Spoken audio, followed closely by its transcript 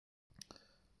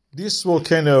This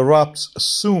volcano erupts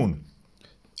soon.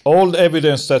 All the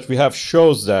evidence that we have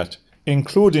shows that,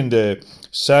 including the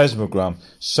seismogram.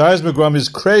 Seismogram is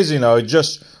crazy now. It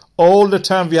just all the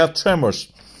time we have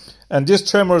tremors. And these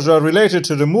tremors are related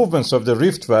to the movements of the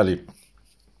Rift Valley.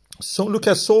 So look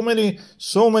at so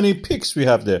many peaks we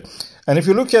have there. And if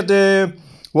you look at the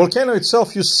volcano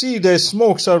itself, you see the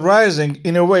smokes are rising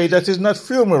in a way that is not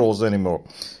fumaroles anymore.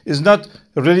 It's not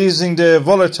releasing the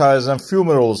volatiles and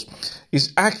fumaroles.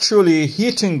 It's actually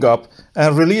heating up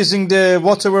and releasing the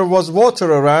whatever was water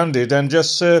around it and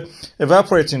just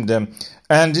evaporating them.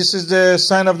 And this is the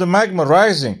sign of the magma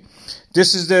rising.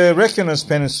 This is the Reykjanes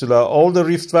Peninsula, all the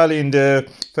Rift Valley in the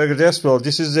Fagradalsfjall.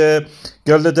 This is the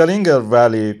Geldingadalir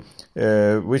Valley,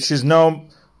 which is now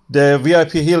the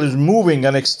VIP hill is moving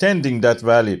and extending that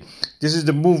valley. This is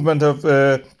the movement of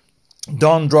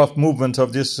downdraft movement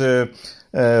of this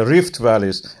rift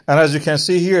valleys. And as you can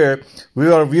see here, we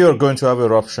are going to have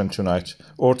eruption tonight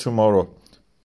or tomorrow.